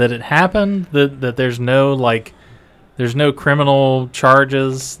sad that it happened. That there's no criminal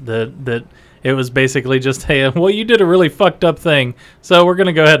charges. That it was basically just, hey, well, you did a really fucked up thing, so we're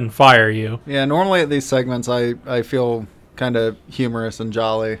gonna go ahead and fire you. Yeah, normally at these segments, I feel kind of humorous and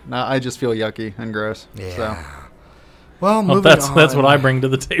jolly. Now I just feel yucky and gross. Yeah. So. Well, Well, moving on. that's what I bring to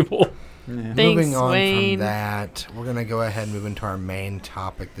the table. Yeah. Thanks, Moving on Wayne. from that, we're going to go ahead and move into our main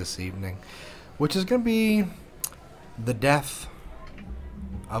topic this evening, which is going to be the death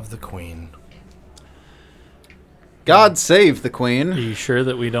of the Queen. God save the Are Queen. you sure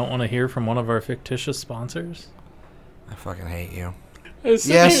that we don't want to hear from one of our fictitious sponsors? I fucking hate you.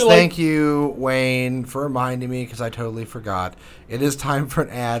 Yes, Thank you, Wayne, for reminding me because I totally forgot. It is time for an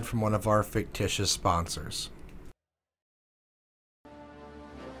ad from one of our fictitious sponsors.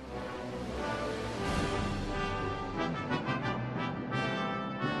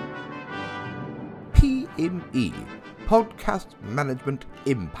 PME, Podcast Management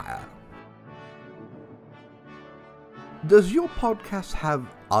Empire. Does your podcast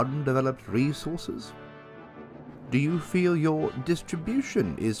have undeveloped resources? Do you feel your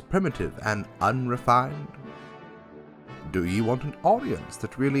distribution is primitive and unrefined? Do you want an audience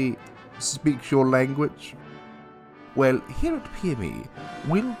that really speaks your language? Well, here at PME,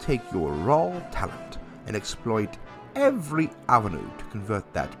 we'll take your raw talent and exploit every avenue to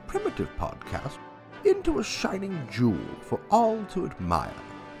convert that primitive podcast into a shining jewel for all to admire.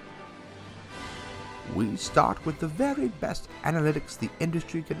 We start with the very best analytics the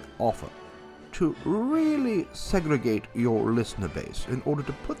industry can offer to really segregate your listener base in order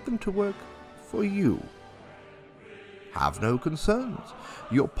to put them to work for you. Have no concerns.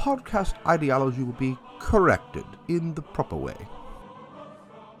 Your podcast ideology will be corrected in the proper way.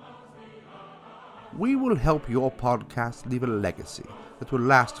 We will help your podcast leave a legacy that will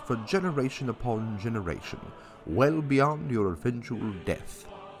last for generation upon generation, well beyond your eventual death.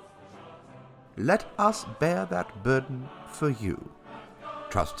 Let us bear that burden for you.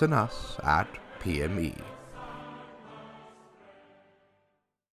 Trust in us at PME.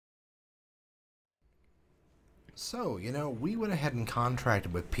 So, we went ahead and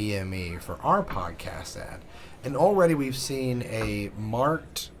contracted with PME for our podcast ad, and already we've seen a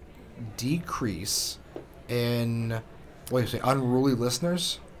marked decrease in what do you say, unruly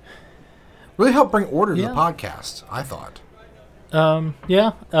listeners. Really helped bring order to the Yeah. podcast, I thought.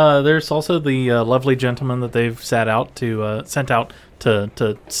 There's also the lovely gentleman that they've sent out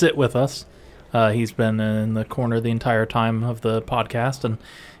to sit with us. He's been in the corner the entire time of the podcast, and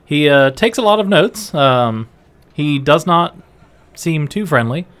he takes a lot of notes. He does not seem too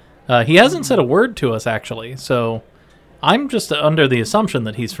friendly. He hasn't said a word to us, actually, so I'm just under the assumption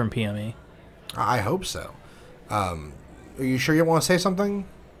that he's from PME. I hope so. Are you sure you want to say something?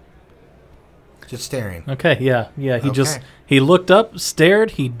 Just staring. Okay, yeah. Okay. He looked up,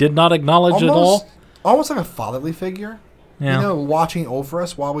 stared. He did not acknowledge it all. Almost like a fatherly figure. Yeah. You know, watching over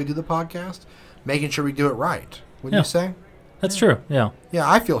us while we do the podcast, making sure we do it right. Wouldn't Yeah. you say? That's true. Yeah. Yeah,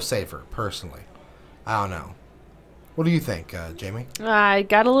 I feel safer personally. I don't know. What do you think, Jamie? I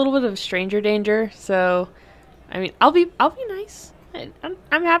got a little bit of stranger danger, so I mean, I'll be nice.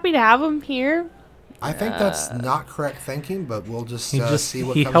 I'm happy to have him here. I think that's not correct thinking, but we'll just, see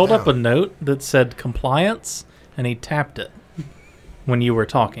what he comes held down. up a note that said compliance, and he tapped it when you were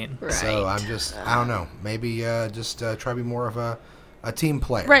talking. Right. So I don't know. Maybe just try to be more of a team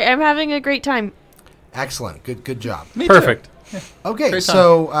player. Right, I'm having a great time. Excellent. Good job. Me too. Perfect. Okay, Great time.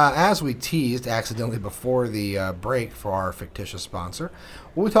 so as we teased accidentally before the break for our fictitious sponsor,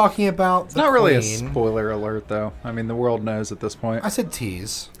 we'll be talking about It's not really a Queen. spoiler alert, though. I mean, the world knows at this point. I said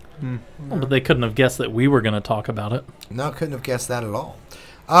tease. Well, but they couldn't have guessed that we were going to talk about it. No, couldn't have guessed that at all.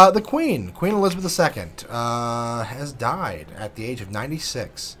 The Queen Elizabeth II, has died at the age of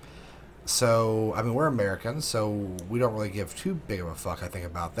 96. So, I mean, we're Americans, so we don't really give too big of a fuck, I think,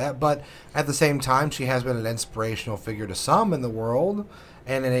 about that. But at the same time, she has been an inspirational figure to some in the world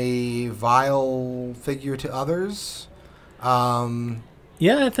and a vile figure to others.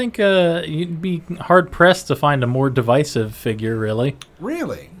 Yeah, I think you'd be hard-pressed to find a more divisive figure, really.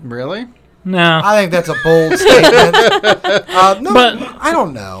 Really? Really? No. I think that's a bold statement. No, But- I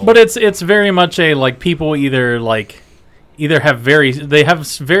don't know. But it's very much a, like, people either have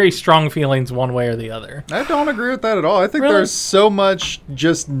very strong feelings one way or the other. I don't agree with that at all. I think Really? there's so much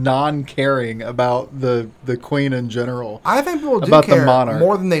just non-caring about the Queen in general. I think people do about the care monarch.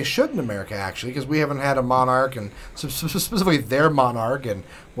 more than they should in America, actually, because we haven't had a monarch, and specifically their monarch, in,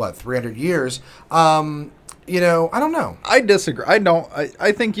 300 years. I don't know. I disagree.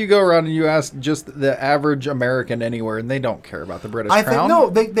 I think you go around and you ask just the average American anywhere, and they don't care about the British I crown.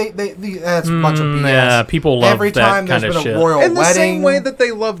 think, no, that's a bunch of BS. Yeah, people love Every that time kind there's of been shit. a royal In the wedding. same way that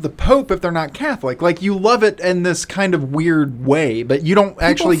they love the Pope if they're not Catholic. Like, you love it in this kind of weird way, but you don't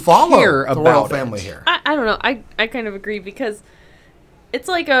actually follow care the about royal it. family here. I don't know. I kind of agree because it's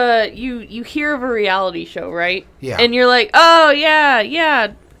like you hear of a reality show, right? Yeah. And you're like, oh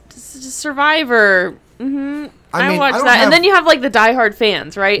yeah, Survivor. Mm-hmm. I mean, I watched don't that, have- and then you have like the diehard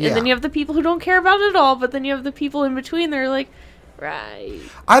fans, right? Yeah. And then you have the people who don't care about it at all, but then you have the people in between. They're like, right.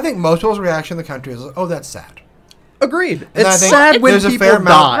 I think most people's reaction in the country is, oh, that's sad. Agreed. And I It's think sad when there's people a fair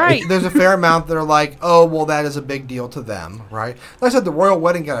amount, die. Right. There's a fair amount that are like, oh, well, that is a big deal to them, right? Like I said, the royal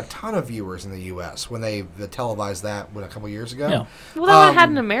wedding got a ton of viewers in the U.S. when they televised that a couple years ago. Yeah. Well, that one had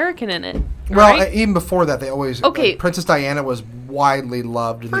an American in it. Well, right? even before that, they always Okay. Princess Diana was widely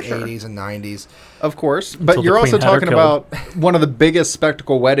loved in For the sure. 80s and 90s. Of course, but Until you're the also Queen had her talking killed. about one of the biggest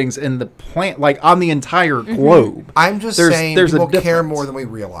spectacle weddings in the plant, like on the entire globe. I'm just There's- saying there's a people care difference. more than we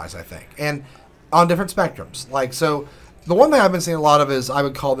realize, I think. And on different spectrums. Like, so the one thing I've been seeing a lot of is I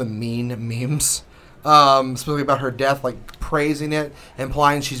would call them mean memes. Specifically about her death, like praising it,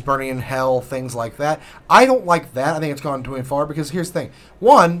 implying she's burning in hell, things like that. I don't like that. I think it's gone too far because here's the thing.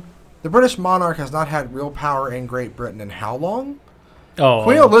 One, the British monarch has not had real power in Great Britain in how long? Oh,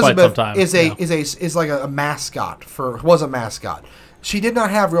 Queen quite some Elizabeth time. is like a mascot was a mascot. She did not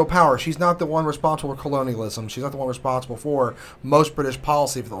have real power. She's not the one responsible for colonialism. She's not the one responsible for most British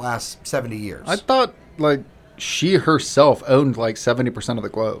policy for the last 70 years. I thought like she herself owned like 70% of the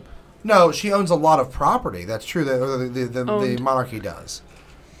globe. No, she owns a lot of property. That's true. The Owned. monarchy does,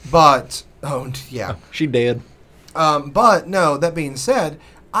 but owned. Yeah. She did. But no. That being said,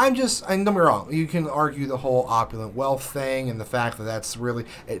 and don't get me wrong. You can argue the whole opulent wealth thing and the fact that that's really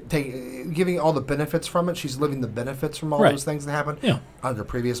giving all the benefits from it. She's living the benefits from all Right. those things that happened Yeah. under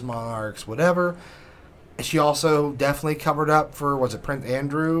previous monarchs, whatever. She also definitely covered up for Prince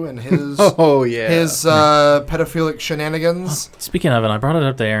Andrew and his Oh yeah. his pedophilic shenanigans. Speaking of it, I brought it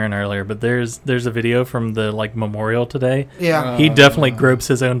up to Aaron earlier, but there's a video from the memorial today. Yeah. He definitely gropes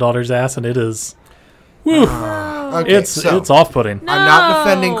his own daughter's ass, and it is, woo, Okay, it's so- off-putting. I'm not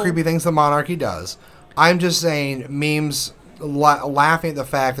defending No. creepy things the monarchy does. I'm just saying memes laughing at the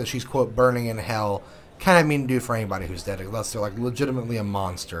fact that she's, quote, burning in hell kind of mean to do for anybody who's dead, unless they're like legitimately a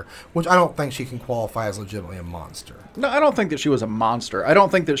monster, which I don't think she can qualify as legitimately a monster. No, I don't think that she was a monster. I don't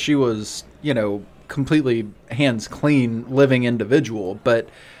think that she was, completely hands clean living individual. But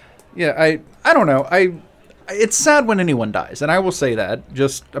yeah, I don't know. It's sad when anyone dies, and I will say that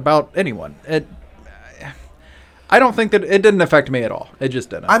just about anyone. I don't think that it didn't affect me at all. It just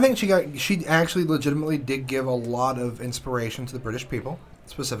didn't. I think she actually legitimately did give a lot of inspiration to the British people,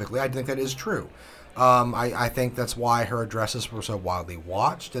 specifically. I think that is true. I think that's why her addresses were so widely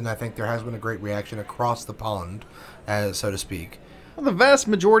watched, and I think there has been a great reaction across the pond, so to speak. Well, the vast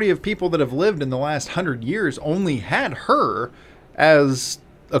majority of people that have lived in the last 100 years only had her as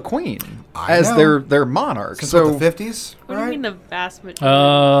a queen, their monarch. Since the 50s, What do you mean the vast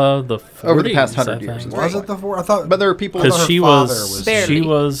majority? The 40s, over the past 100 years. Was it the 4? I thought, but there are people because she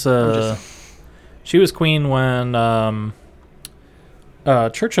Barely. she was queen when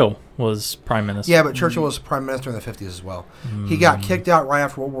Churchill was prime minister. Yeah, but Churchill was prime minister in the 50s as well. He got kicked out right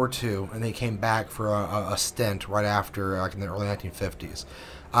after World War II, and he came back for a stint right after, like in the early 1950s.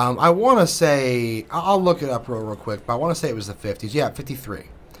 I want to say, I'll look it up real quick, but I want to say it was the 50s. Yeah, 53.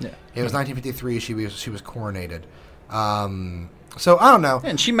 Yeah. It was 1953. She was coronated. So I don't know.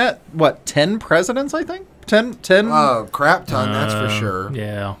 And she met 10 presidents, I think. 10. Oh, crap ton, that's for sure.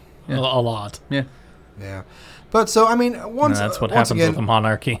 Yeah, a lot. Yeah. Yeah. But so I mean, That's what once happens again, with a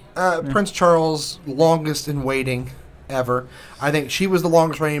monarchy. Prince Charles, longest in waiting ever. I think she was the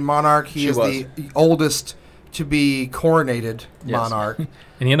longest reigning monarch. He is the oldest to be coronated monarch.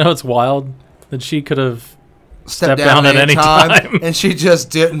 And it's wild that she could have Stepped down at any time. And she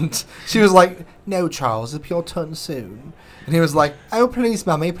just didn't. She was like, "No, Charles, it'll be your turn soon." And he was like, "Oh, please,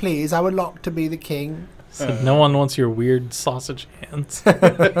 Mummy, please. I would like to be the king." So no one wants your weird sausage hands.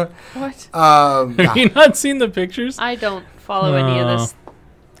 What? Have you not seen the pictures? I don't follow any of this.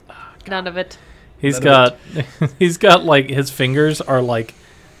 None of it. He's got like his fingers are like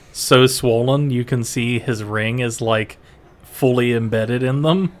so swollen you can see his ring is like fully embedded in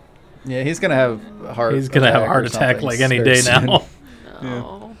them. Yeah, he's gonna have a heart. He's gonna have a heart attack like any day now. No.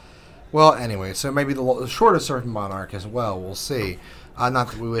 Yeah. Well, anyway, so maybe the shortest serving monarch as well. We'll see.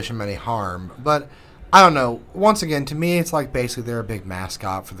 Not that we wish him any harm, but I don't know. Once again, to me, it's like basically they're a big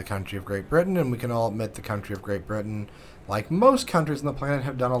mascot for the country of Great Britain, and we can all admit the country of Great Britain, like most countries on the planet,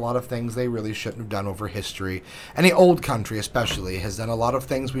 have done a lot of things they really shouldn't have done over history. Any old country, especially, has done a lot of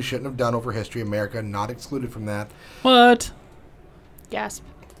things we shouldn't have done over history. America not excluded from that. What? Gasp.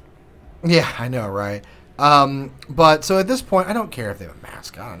 Yeah, I know, right? But so at this point, I don't care if they have a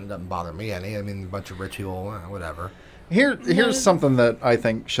mascot. It doesn't bother me any. I mean, a bunch of rich people, whatever. Here's something that I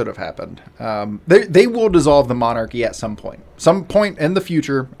think should have happened. They will dissolve the monarchy at some point. Some point in the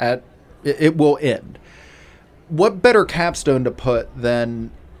future, it will end. What better capstone to put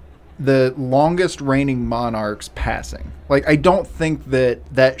than the longest reigning monarchs passing? Like, I don't think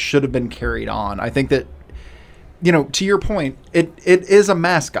that should have been carried on. I think that, to your point, it is a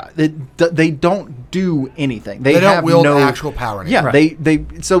mascot. They don't do anything. They don't have wield no actual power anymore. Yeah,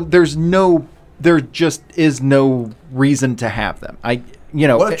 right. So there just is no reason to have them.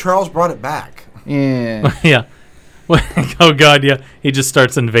 What if Charles brought it back? Yeah. Yeah. Oh God, yeah. He just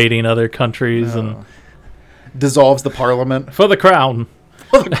starts invading other countries and dissolves the parliament for the crown.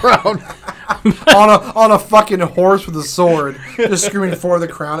 For the crown. on a fucking horse with a sword, just screaming for the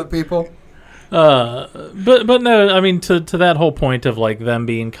crown at people. But no, I mean to that whole point of like them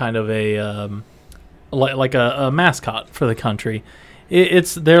being kind of a like a mascot for the country.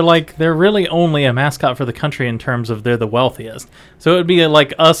 They're really only a mascot for the country in terms of they're the wealthiest. So it would be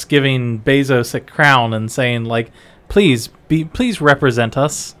like us giving Bezos a crown and saying like, please represent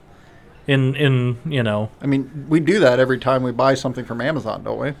us. In I mean, we do that every time we buy something from Amazon,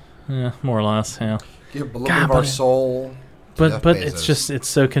 don't we? Yeah, more or less. Yeah. Give a little bit of our soul. But it's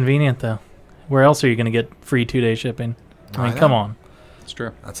so convenient though. Where else are you going to get free 2-day shipping? I mean, come on. It's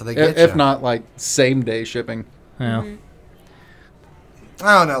true. That's how they get if not like same day shipping. Yeah. Mm-hmm.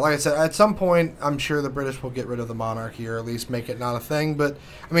 I don't know. Like I said, at some point, I'm sure the British will get rid of the monarchy or at least make it not a thing. But,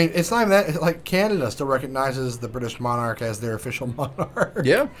 I mean, it's not even that. Like, Canada still recognizes the British monarch as their official monarch.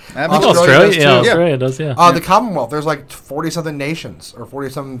 Yeah. Australia does, yeah. The Commonwealth, there's like 40-something nations or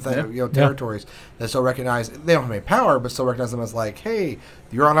 40-something territories that still recognize. They don't have any power, but still recognize them as like, hey,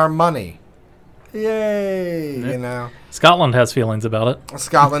 you're on our money. Yay, Scotland has feelings about it.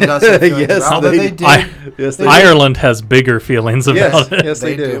 Scotland does have feelings about it. They do. Yes, they Ireland has bigger feelings about it. Yes,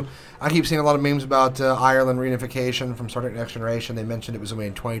 they do. I keep seeing a lot of memes about Ireland reunification from Star Trek Next Generation. They mentioned it was only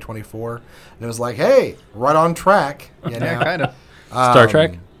in 2024. And it was like, hey, right on track. Yeah, kind of. Star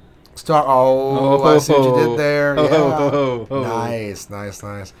Trek? I see what you did there. Oh, Yeah. oh, oh, oh. Nice.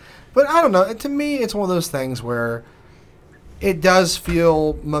 But I don't know. To me, it's one of those things where it does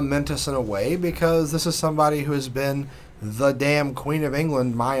feel momentous in a way because this is somebody who has been the damn Queen of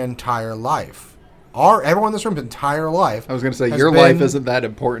England my entire life. Everyone in this room's entire life. I was going to say, your life isn't that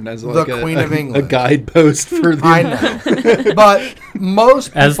important as like the Queen of England. A guidepost for the... I know. But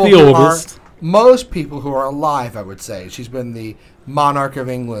most people who are alive, I would say, she's been the monarch of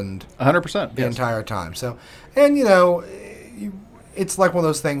England 100%. the entire time. So, and you know, it's like one of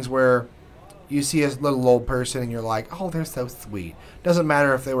those things where you see a little old person and you're like, oh, they're so sweet. Doesn't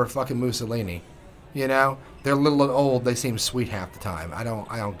matter if they were fucking Mussolini. You know, they're little and old. They seem sweet half the time. I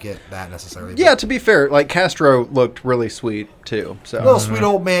don't get that necessarily. Yeah, to be fair, like Castro looked really sweet too. So little sweet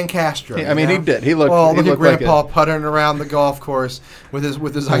old man Castro. I mean, he did. He looked. Well, look at Grandpa like puttering around the golf course with his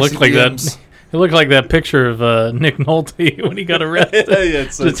icy looked like limbs. that. It looked like that picture of Nick Nolte when he got arrested.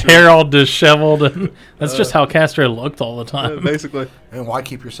 it's so His hair all disheveled, and that's just how Castro looked all the time. basically. And why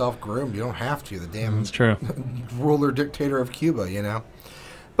keep yourself groomed? You don't have to. The damn That's true. ruler dictator of Cuba, you know.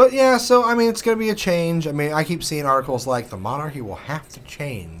 But yeah, so I mean, it's going to be a change. I mean, I keep seeing articles like the monarchy will have to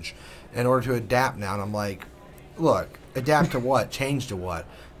change in order to adapt now, and I'm like, look, adapt to what? Change to what?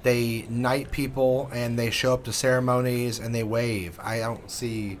 They knight people and they show up to ceremonies and they wave. I don't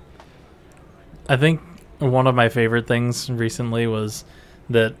see. I think one of my favorite things recently was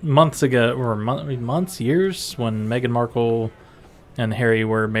that months ago, or years, when Meghan Markle and Harry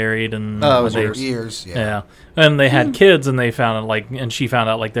were married, and years, yeah, and they had kids, and they found out and she found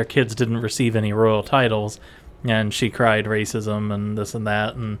out their kids didn't receive any royal titles, and she cried racism and this and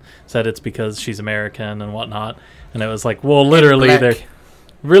that, and said it's because she's American and whatnot, and it was like, well, literally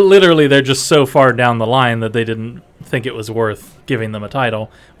they're just so far down the line that they didn't think it was worth giving them a title.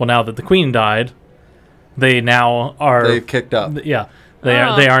 Well, now that the Queen died, they've kicked up. Yeah.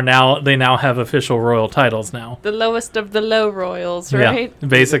 They now have official royal titles now. The lowest of the low royals, right? Yeah,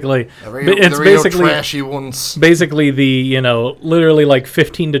 basically. It's basically trashy ones. Basically, literally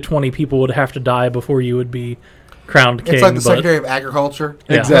 15 to 20 people would have to die before you would be crowned king. It's like the Secretary of Agriculture,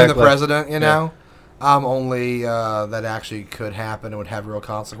 exactly. And the president. You know, only that actually could happen and would have real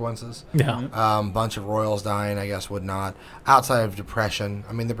consequences. Yeah. Bunch of royals dying, I guess, would not. Outside of depression,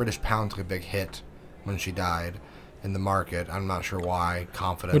 I mean, the British pound took a big hit when she died. In the market, I'm not sure why.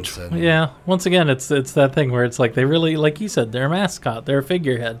 Confidence. Once again, it's that thing where it's like they really, like you said, they're a mascot, they're a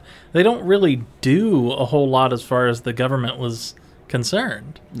figurehead. They don't really do a whole lot as far as the government was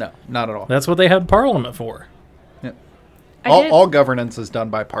concerned. No, not at all. That's what they had Parliament for. Yeah. All governance is done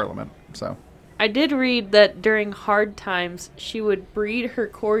by Parliament. So I did read that during hard times, she would breed her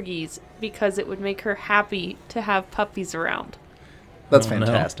corgis because it would make her happy to have puppies around. That's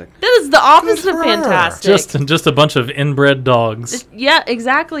fantastic. No. That is the opposite of fantastic. Just a bunch of inbred dogs. Yeah,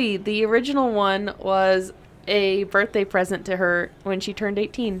 exactly. The original one was a birthday present to her when she turned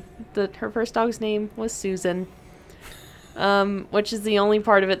 18. Her first dog's name was Susan, which is the only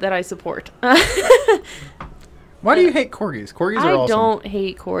part of it that I support. Why do you hate corgis? Corgis are awesome. I don't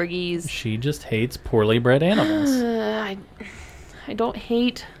hate corgis. She just hates poorly bred animals. I don't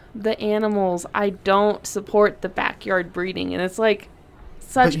hate the animals. I don't support the backyard breeding, and it's like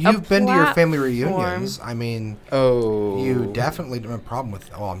such. But you've been to your family reunions. I mean, you definitely don't have a problem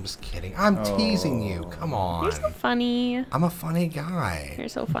with. Oh, I'm just kidding. I'm teasing you. Come on. You're so funny. I'm a funny guy. You're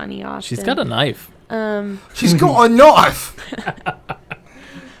so funny, Austin. She's got a knife. She's got a knife.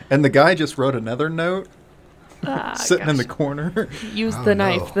 And the guy just wrote another note. Sitting in the corner. Use the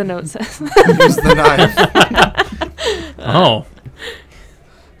knife, the note says. Use the knife. Oh.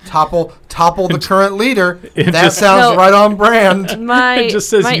 Topple the current leader. That sounds right on brand. My just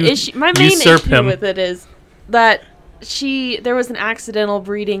says main issue with it is that there was an accidental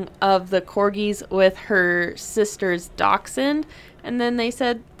breeding of the corgis with her sister's dachshund, and then they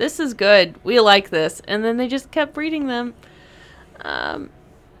said, this is good, we like this, and then they just kept breeding them.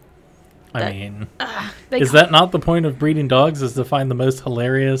 Is that not the point of breeding dogs, is to find the most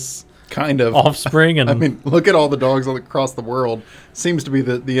hilarious kind of offspring? And I mean, look at all the dogs all across the world. Seems to be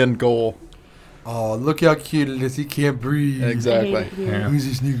the end goal. Oh, look how cute it is. He can't breathe. Exactly. Yeah. Who's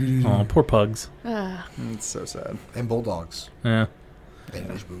he sneaking in? Oh, poor pugs. It's so sad. And bulldogs. Yeah.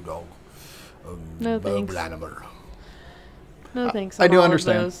 English bulldog. No thanks. No thanks. I do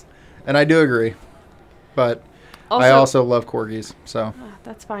understand. And I do agree. But I also love corgis, so.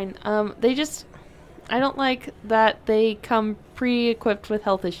 That's fine. I don't like that they come pre-equipped with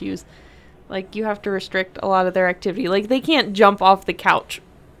health issues. Like, you have to restrict a lot of their activity. Like, they can't jump off the couch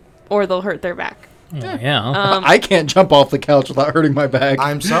or they'll hurt their back. Yeah. I can't jump off the couch without hurting my back.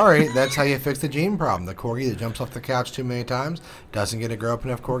 I'm sorry, that's how you fix the gene problem. The corgi that jumps off the couch too many times doesn't get to grow up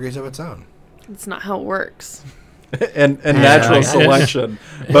enough corgis of its own. It's not how it works. and natural Yeah. selection.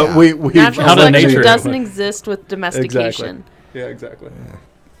 But Yeah. we Natural Out of selection nature. doesn't exist with domestication. Yeah, exactly.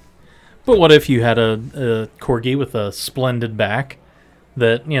 But what if you had a corgi with a splendid back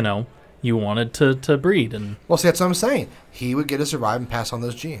that, you wanted to breed? And Well, see, that's what I'm saying. He would get to survive and pass on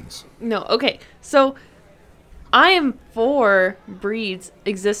those genes. No, okay. So I am for breeds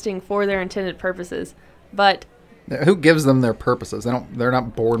existing for their intended purposes, but Who gives them their purposes? They're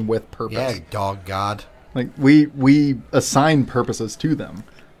not born with purpose. Yeah, dog god. Like we assign purposes to them.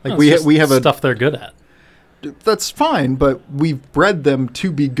 Like it's just we have stuff they're good at. that's fine, but we've bred them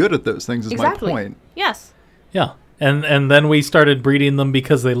to be good at those things. Is exactly. my point. Yes. Yeah. And then we started breeding them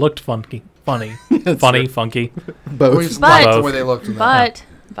because they looked funky. Funny. Funny, funky. Both. We just But- liked the way they looked in that.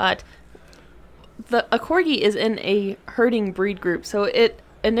 But a corgi is in a herding breed group, so it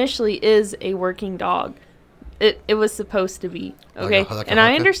initially is a working dog. It was supposed to be. Okay. like a and I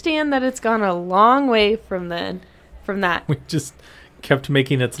hooker? understand that it's gone a long way from that. We just kept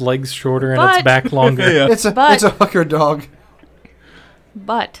making its legs shorter and But- its back longer. Yeah. It's But- a hooker dog.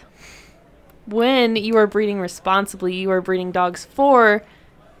 But when you are breeding responsibly, you are breeding dogs for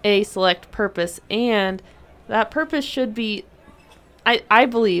a select purpose, and that purpose should be I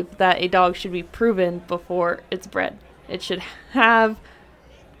believe that a dog should be proven before it's bred. It should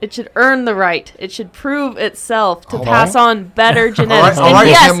earn the right. It should prove itself to Oh. pass on better All right, genetics. all And right,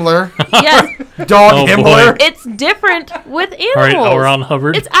 yes, Himmler. yes, Dog Oh, Himmler. it's different with animals. All right, we're on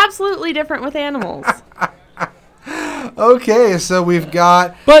Hubbard. It's absolutely different with animals. Okay, so we've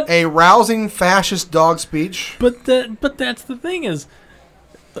got But- a rousing fascist dog speech. But that's the thing is,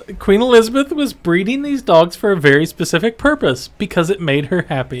 Queen Elizabeth was breeding these dogs for a very specific purpose because it made her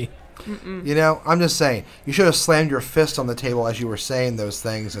happy. You know, I'm just saying, you should have slammed your fist on the table as you were saying those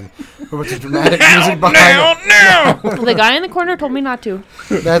things and put the dramatic music behind it. The guy in the corner told me not to.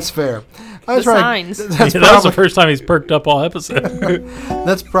 That's fair. The That's right. signs. That's, That was the probably, first time he's perked up all episode.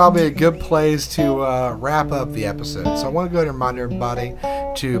 that's probably a good place to wrap up the episode. So I want to go ahead and remind everybody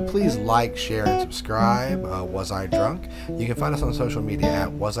to please like, share, and subscribe. Was I Drunk? You can find us on social media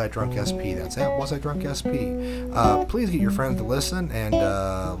at Was I Drunk SP. That's at Was I Drunk SP. Please get your friends to listen and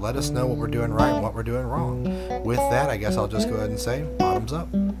let us know what we're doing right and what we're doing wrong. With that, I guess I'll just go ahead and say bottoms up.